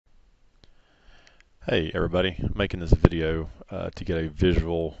Hey everybody, I'm making this video to get a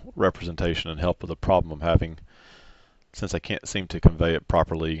visual representation and help with a problem I'm having since I can't seem to convey it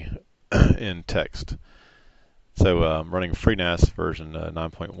properly in text. So I'm running FreeNAS version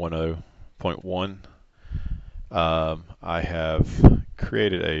 9.10.1. I have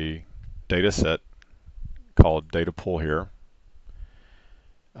created a data set called data pool here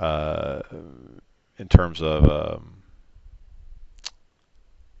uh, in terms of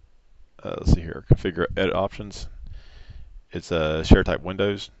let's see here, configure edit options. It's a share type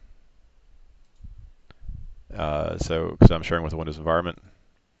Windows. So because I'm sharing with a Windows environment,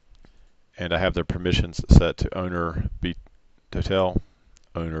 and I have the permissions set to owner beat hotel,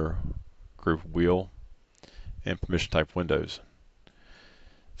 owner group wheel, and permission type Windows.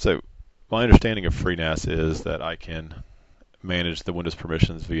 So my understanding of FreeNAS is that I can manage the Windows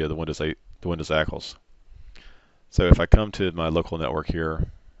permissions via the Windows ACLs. So if I come to my local network here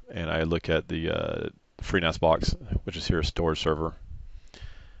and I look at the FreeNAS box, which is here a storage server,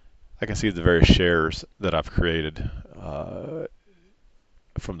 I can see the various shares that I've created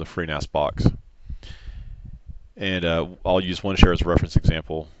from the FreeNAS box. And I'll use one share as a reference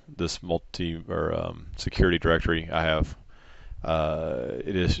example. This security directory I have,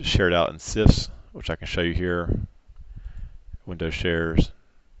 it is shared out in CIFS, which I can show you here. Windows shares.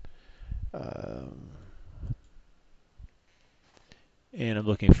 And I'm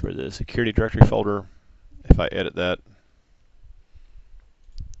looking for the security directory folder. If I edit that,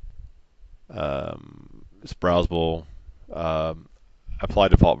 it's browsable. Apply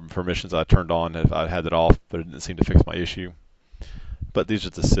default permissions I turned on if I had that off, but it didn't seem to fix my issue. But these are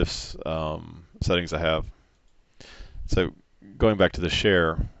the CIFS settings I have. So going back to the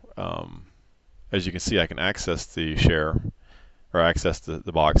share, as you can see, I can access the share or access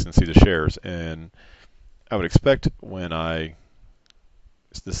the box and see the shares. And I would expect when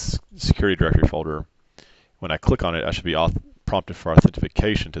this security directory folder, when I click on it, I should be prompted for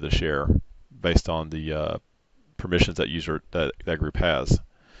authentication to the share based on the permissions that group has.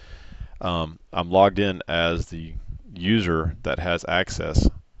 I'm logged in as the user that has access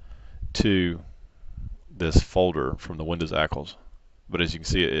to this folder from the Windows ACLs, but as you can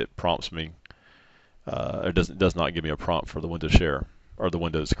see, it prompts me. It does not give me a prompt for the Windows share or the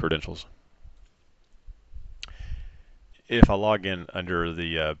Windows credentials. If I log in under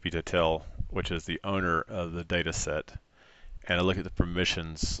the Betatel, which is the owner of the data set, and I look at the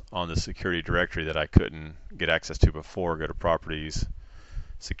permissions on the security directory that I couldn't get access to before, go to Properties,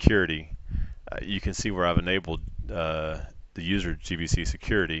 Security, you can see where I've enabled the user GBC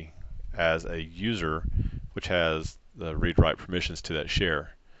security as a user, which has the read-write permissions to that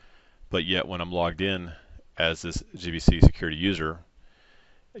share. But yet when I'm logged in as this GBC security user,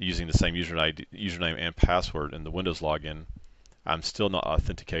 using the same username and password in the Windows login, I'm still not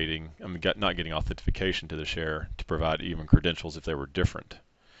authenticating. I'm not getting authentication to the share to provide even credentials if they were different.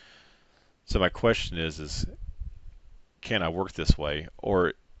 So my question is can I work this way,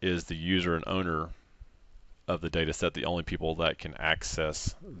 or is the user and owner of the data set the only people that can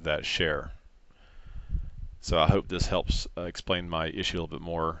access that share? So I hope this helps explain my issue a little bit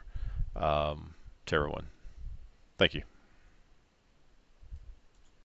more to everyone. Thank you.